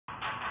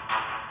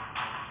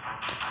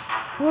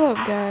What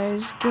up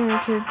guys, Gamer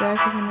Kid back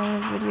with another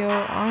video.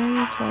 I'm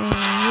playing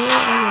War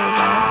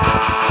Robot.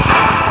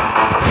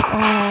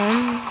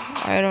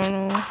 I don't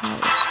know how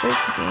to start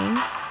the game.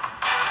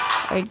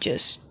 I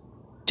just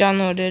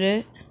downloaded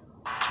it.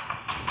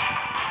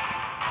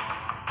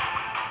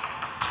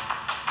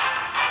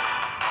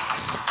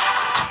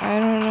 I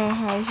don't know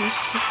how this is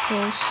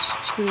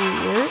supposed to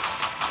work.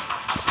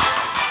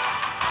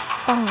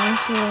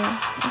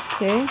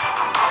 Okay.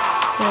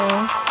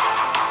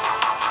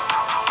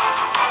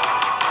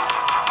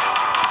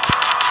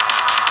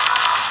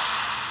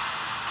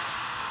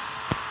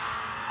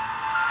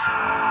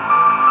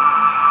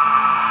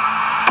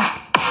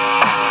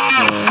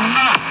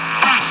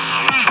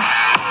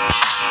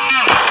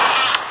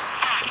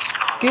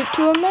 Get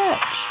to a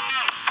match.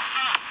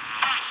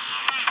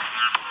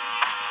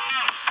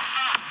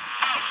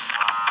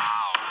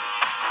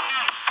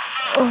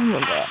 Oh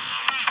my god.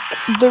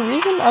 The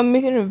reason I'm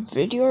making a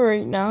video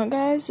right now,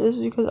 guys,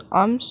 is because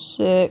I'm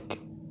sick.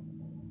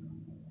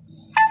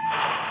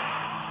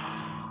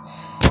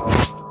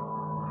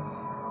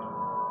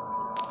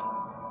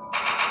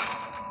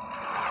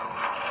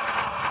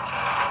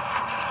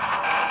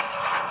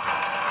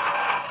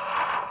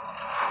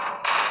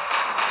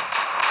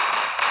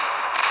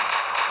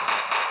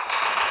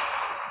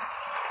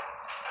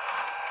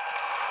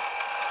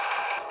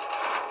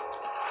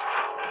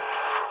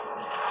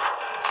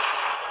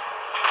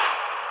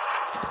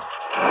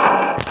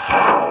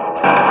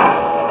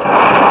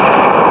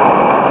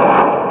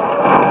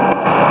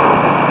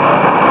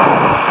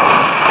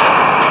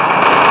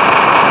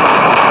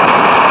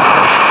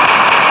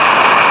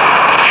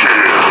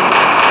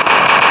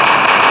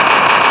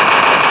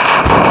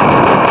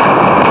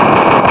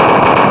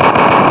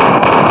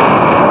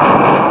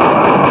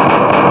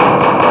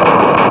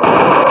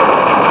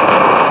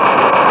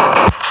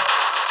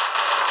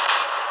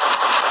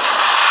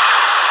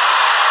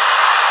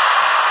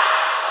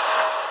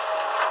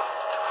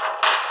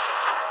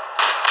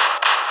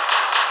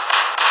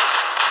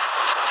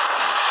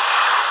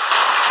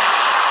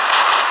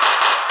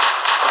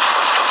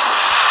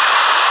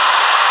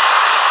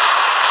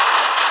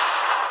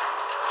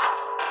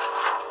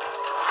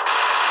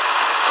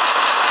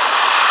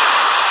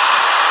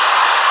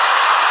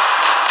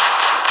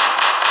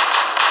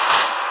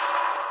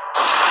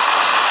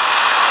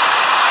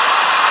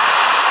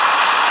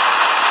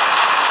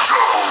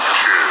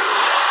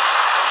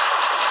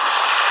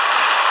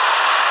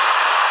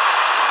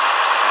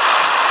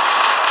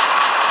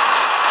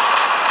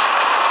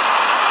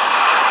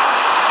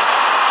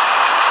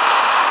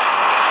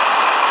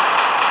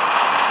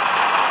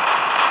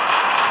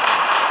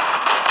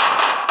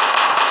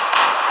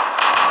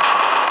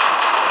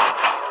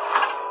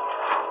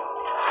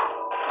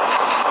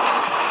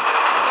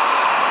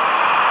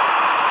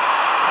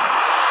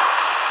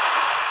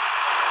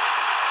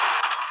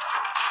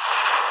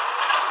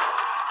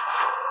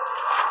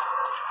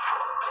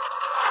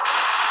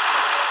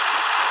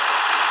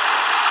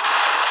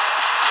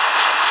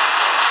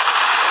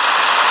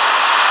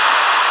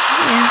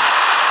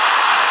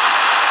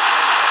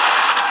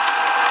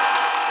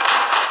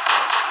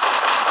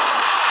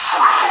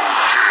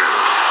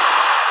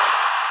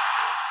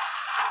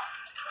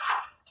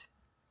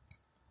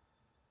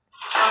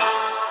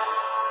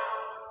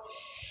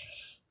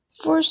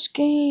 First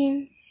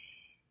game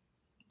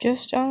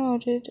just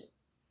downloaded.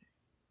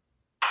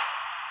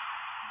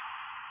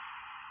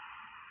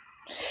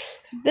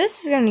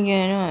 This is gonna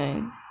get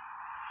annoying.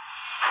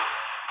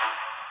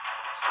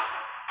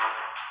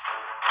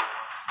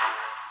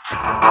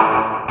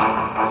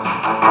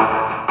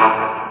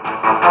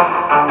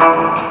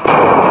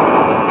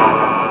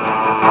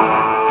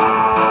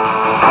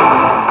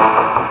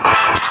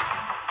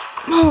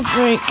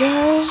 Alright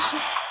guys.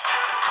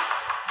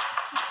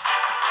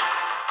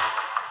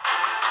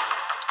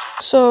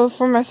 So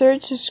for my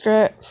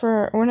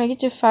when I get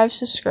to 5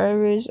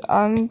 subscribers,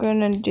 I'm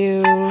gonna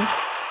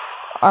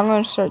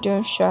start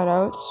doing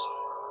shoutouts.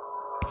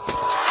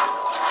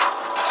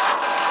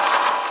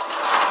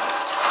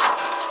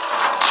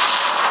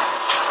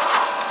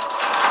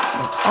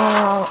 I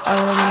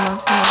already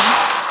marked them.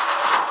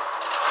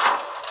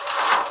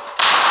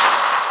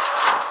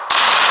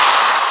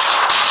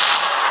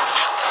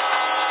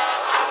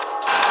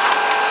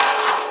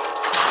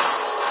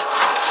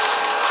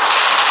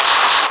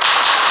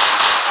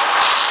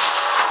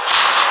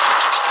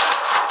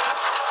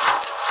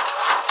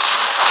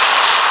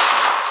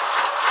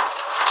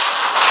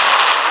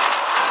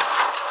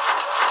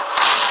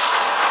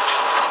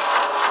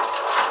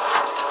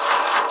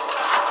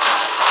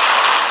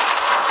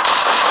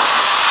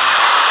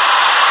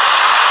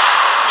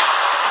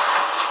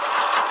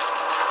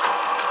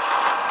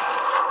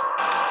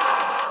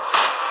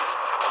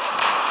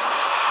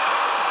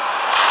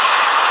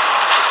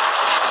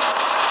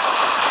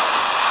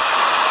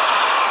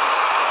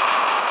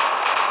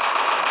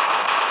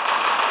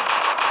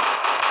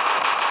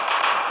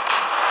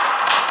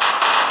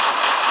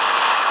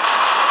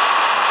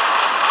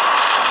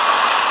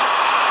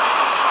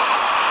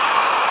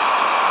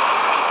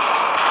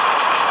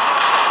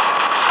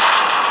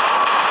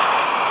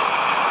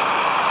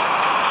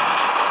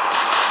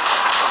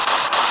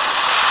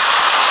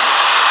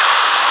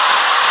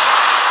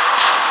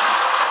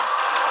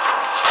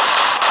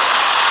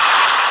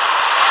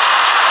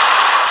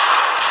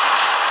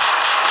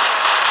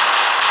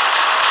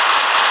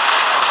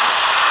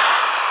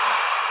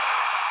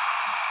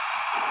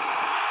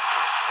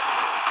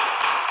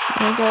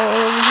 guy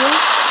over here.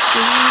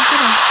 Didn't even get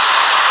him.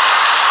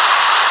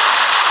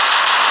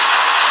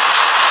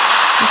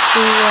 Let's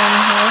see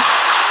around here.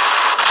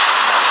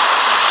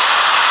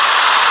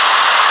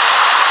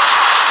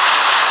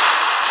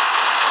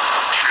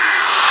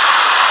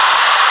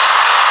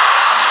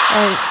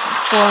 Alright,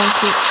 4 and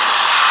 2.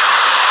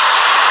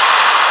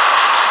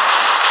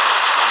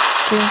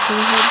 Getting to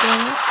the head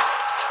damage.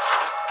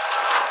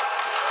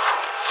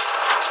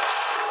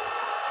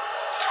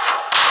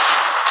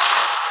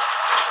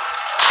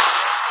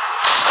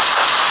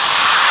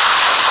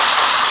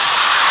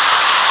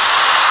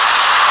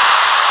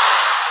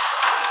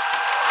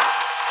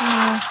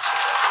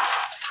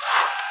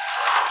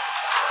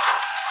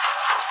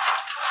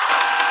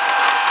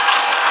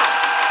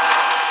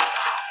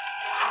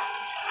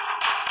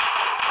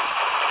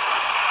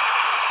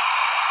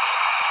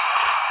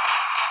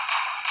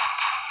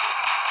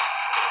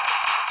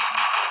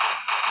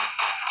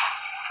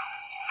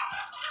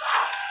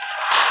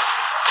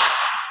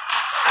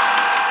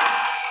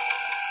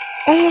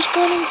 Almost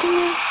got him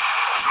too.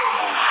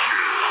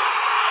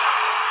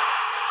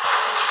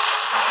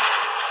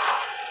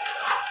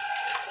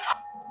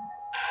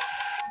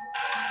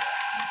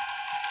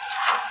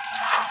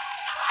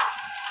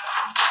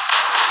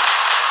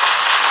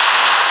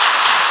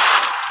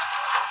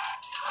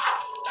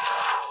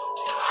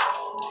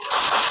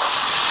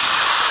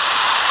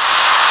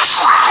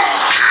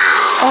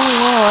 Oh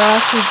no, I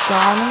actually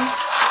got him.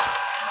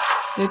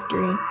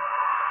 Victory.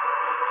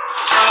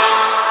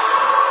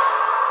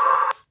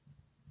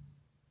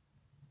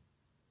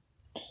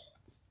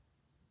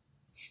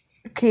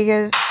 Okay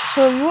guys, so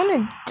if you want to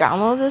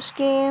download this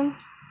game,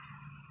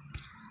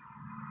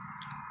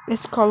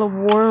 it's called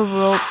War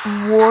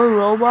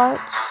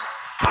Robots.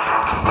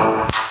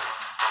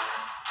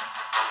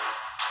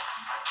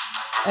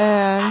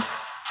 And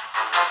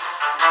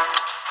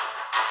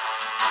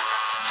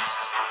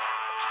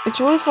it's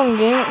a really fun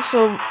game,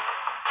 so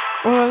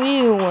whenever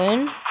you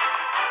win,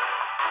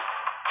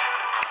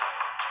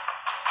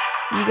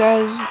 you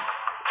guys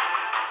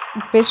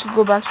basically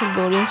go back to the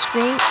loading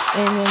screen,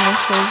 and then it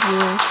shows you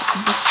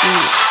the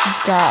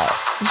defeat die.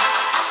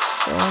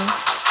 So,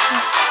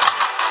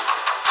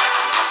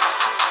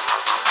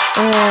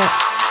 and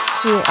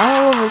see, I'm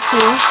level 2.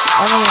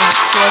 I don't want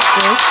to collect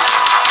this.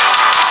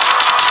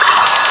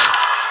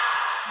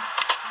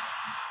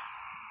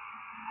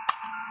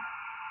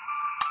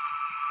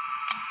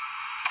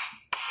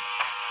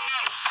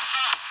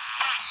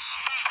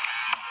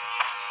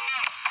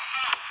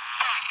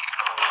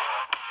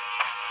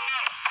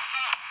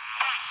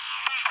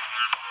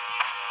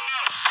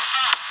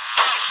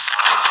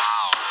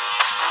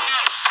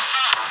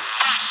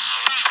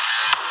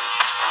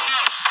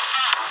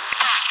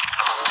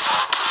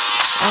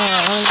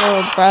 I'm gonna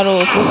go battle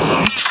with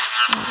them.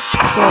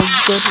 So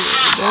good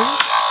here,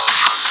 baby.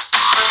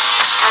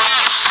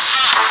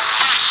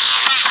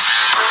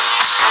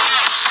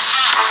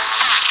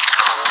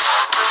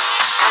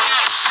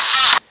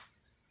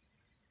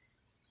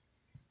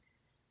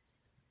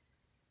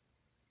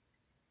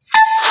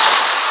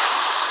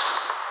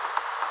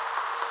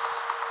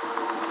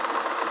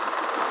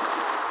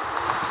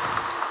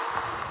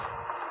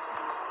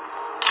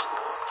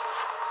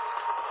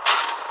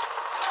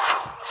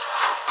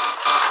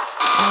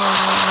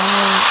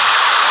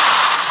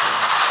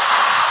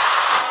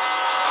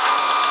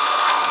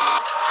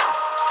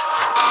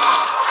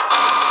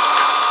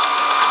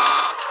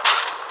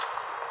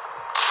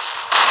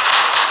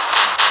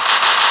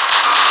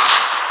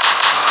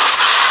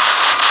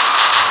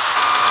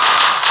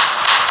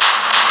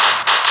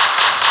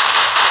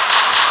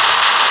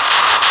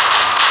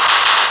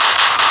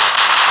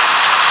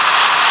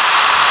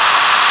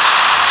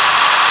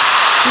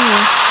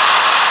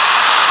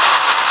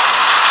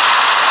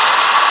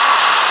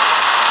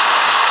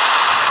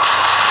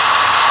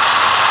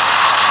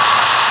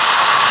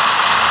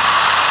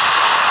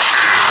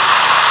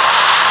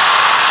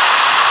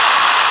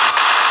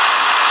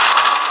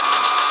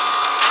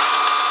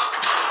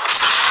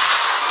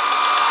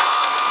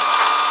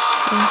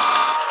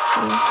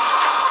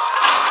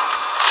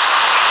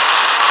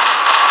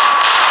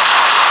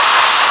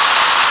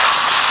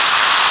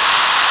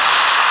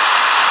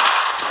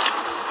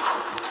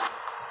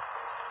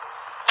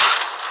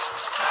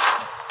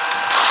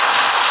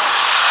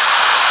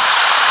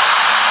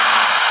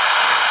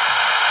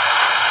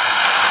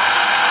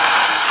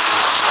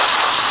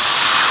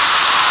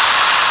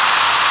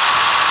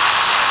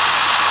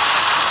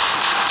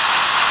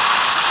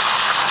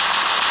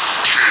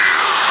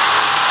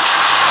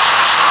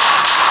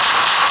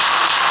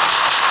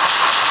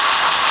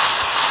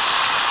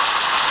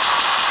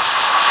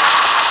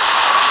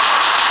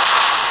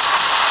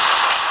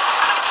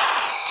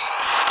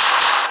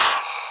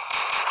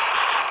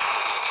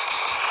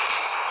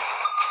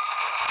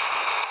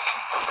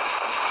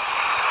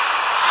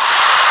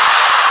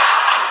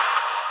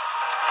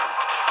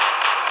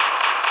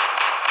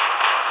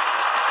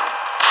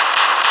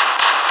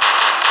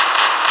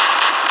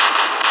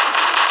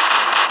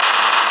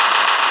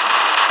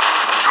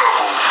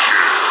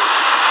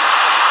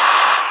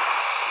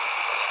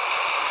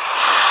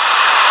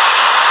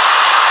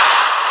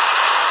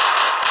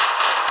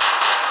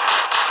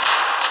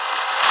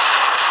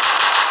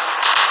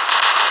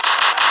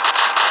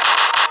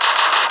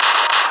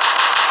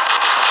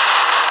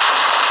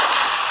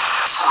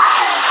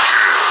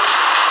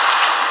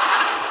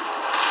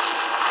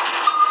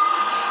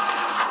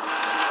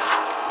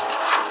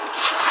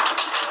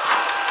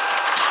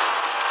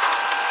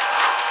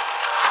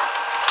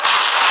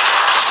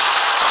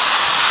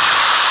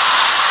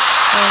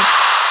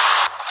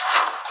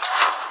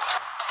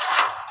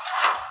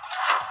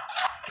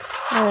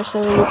 Alright,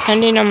 so we're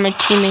depending on my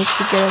teammates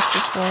to get us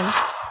this win.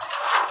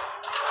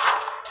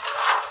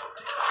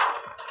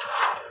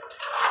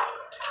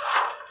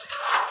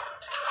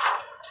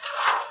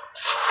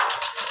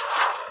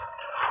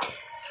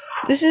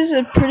 This is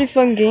a pretty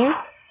fun game,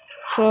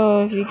 so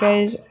if you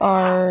guys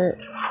are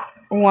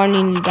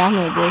wanting to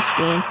download this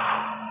game,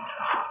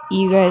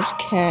 you guys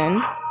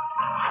can.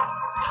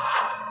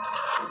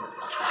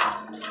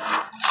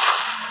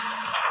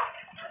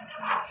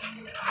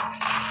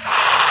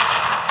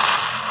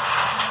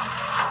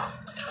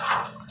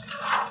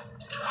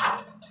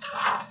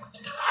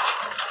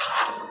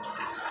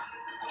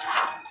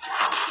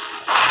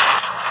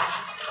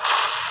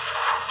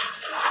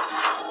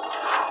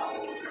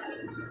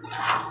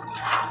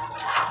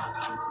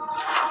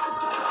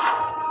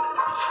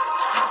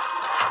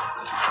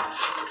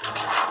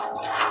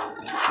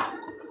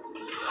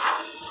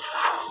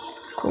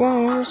 Come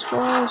on, let's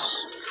flash.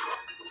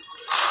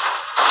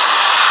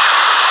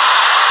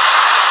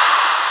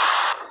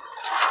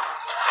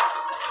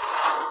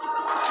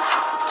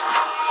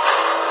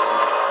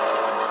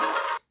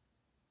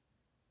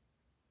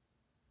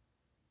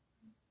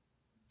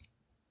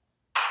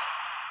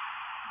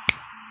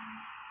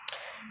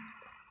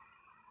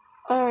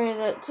 Alright,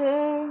 that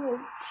time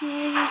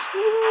team is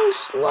really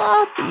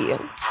sloppy.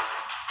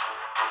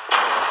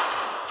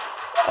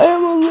 I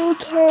am a little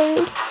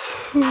tired.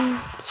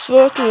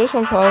 So after this,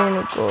 I'm probably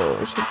gonna go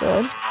over to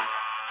bed.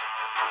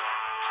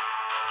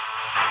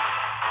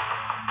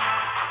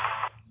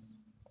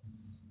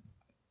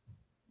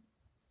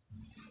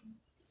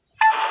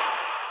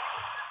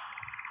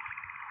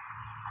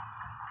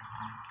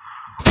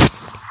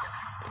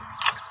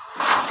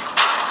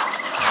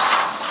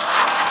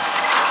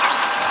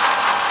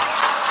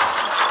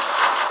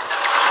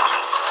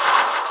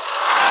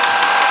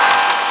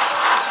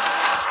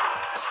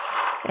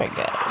 Alright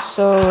guys,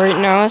 so right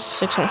now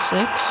it's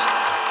 6-on-6.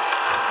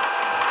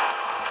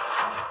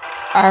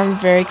 I'm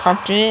very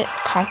confident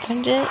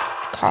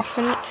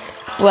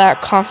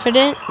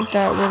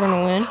that we're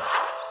gonna win.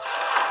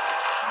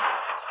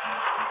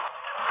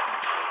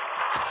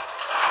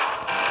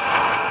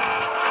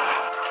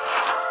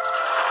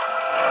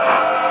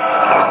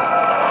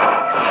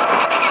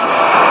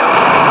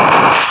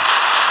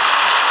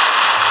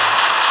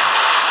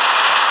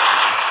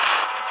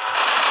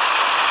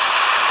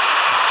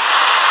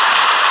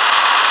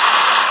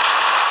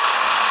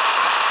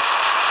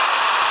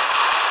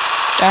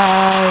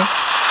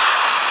 Die.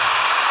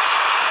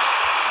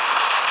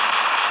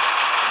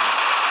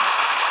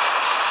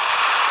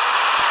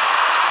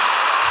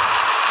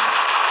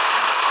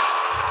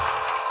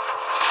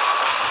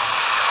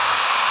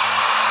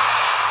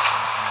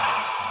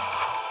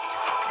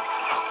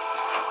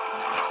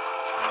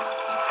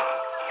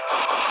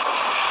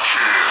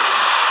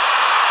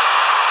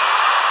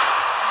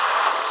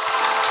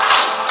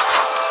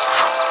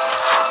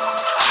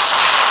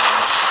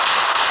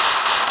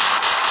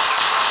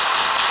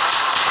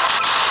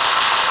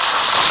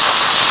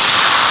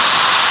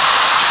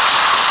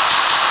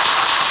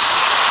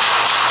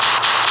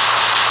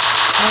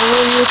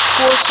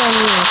 Force on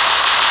you.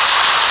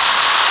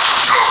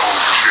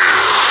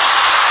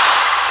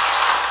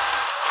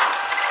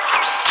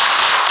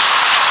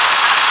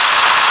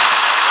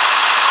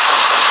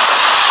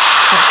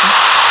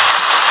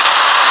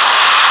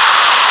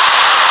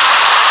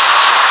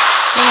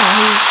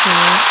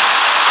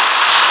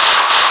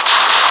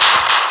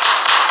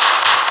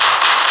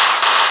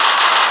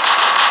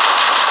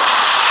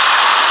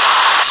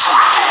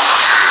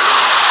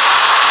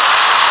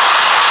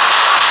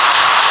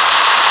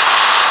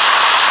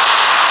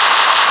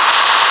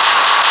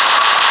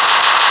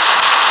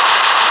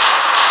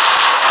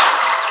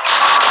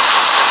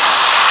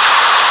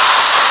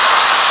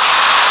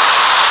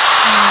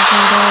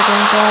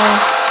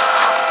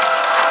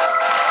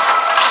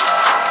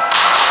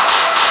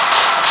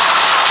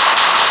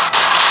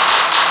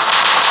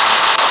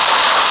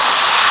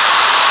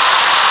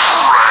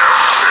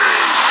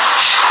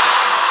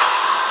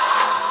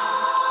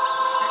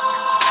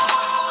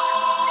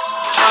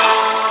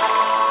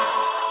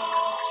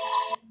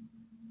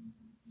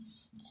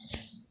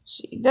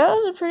 See, that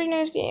was a pretty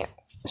nice game.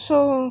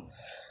 So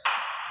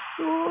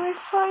when I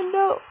find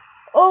out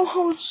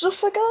how much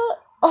stuff I got,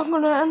 I'm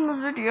gonna end the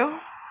video.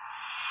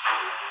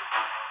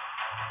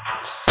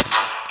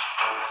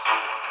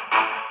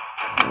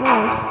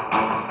 Nice.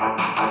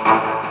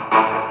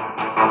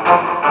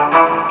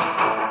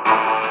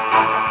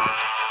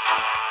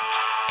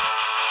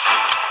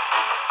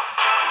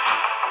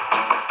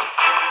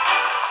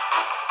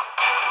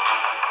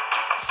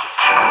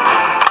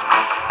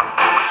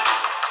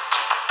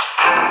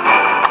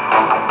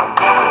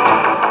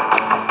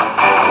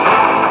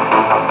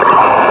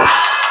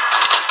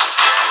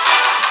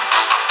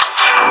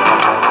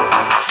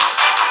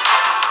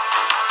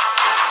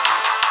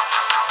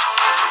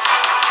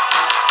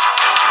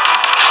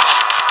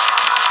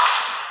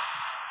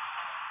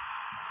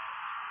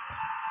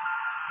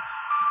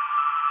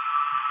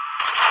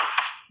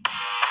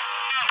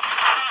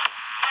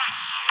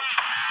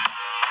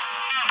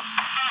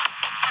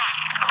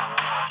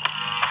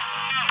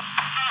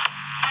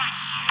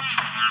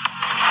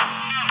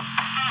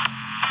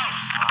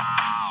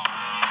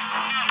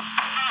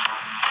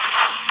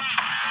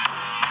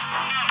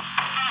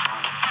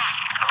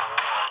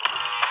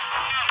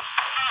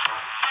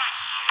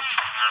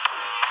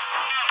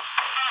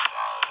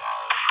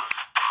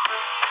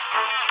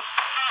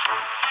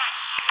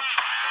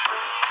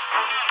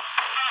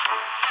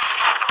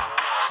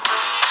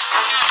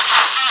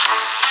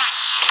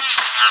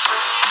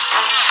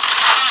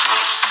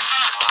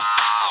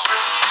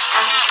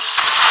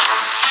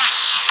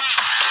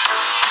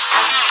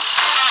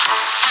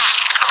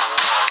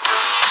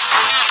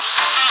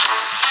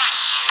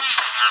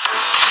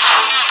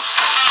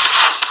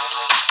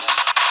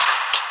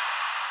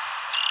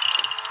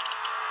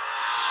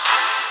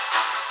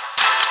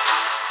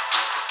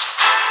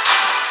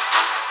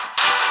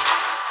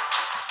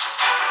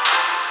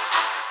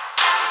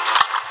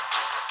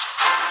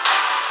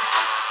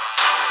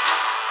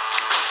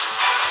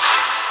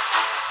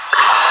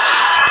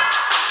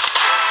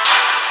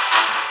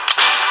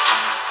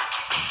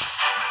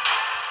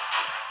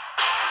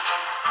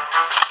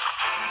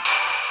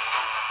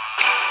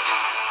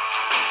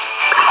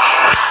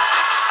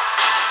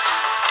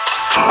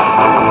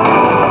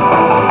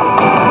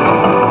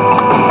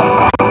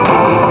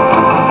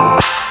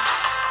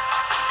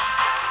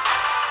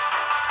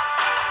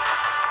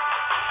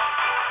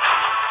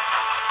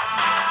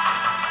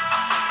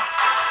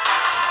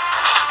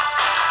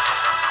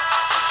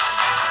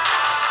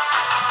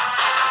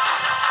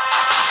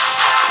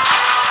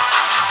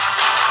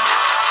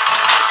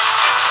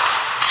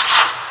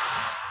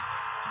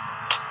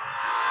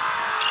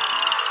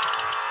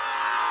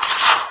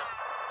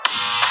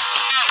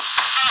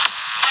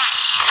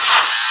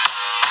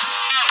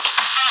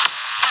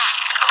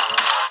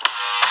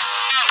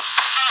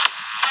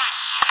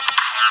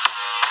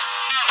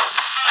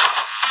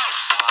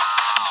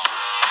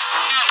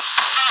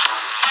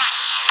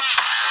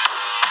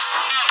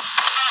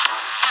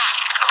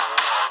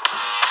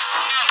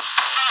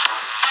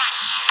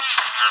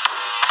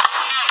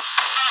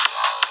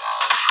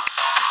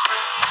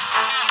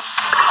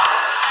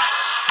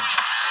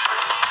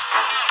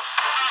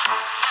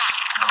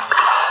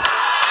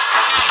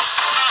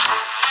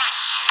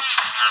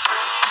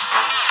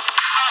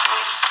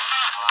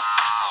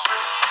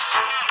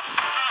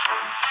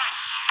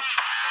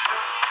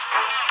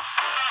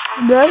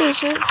 That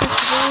is it for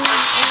today's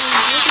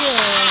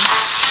video.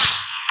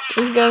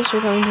 Thank you guys for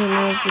coming to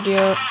another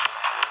video.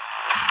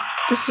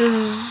 This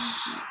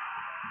is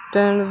the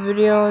end of the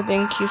video.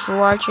 Thank you for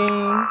watching.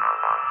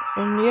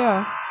 And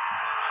yeah,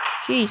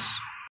 peace.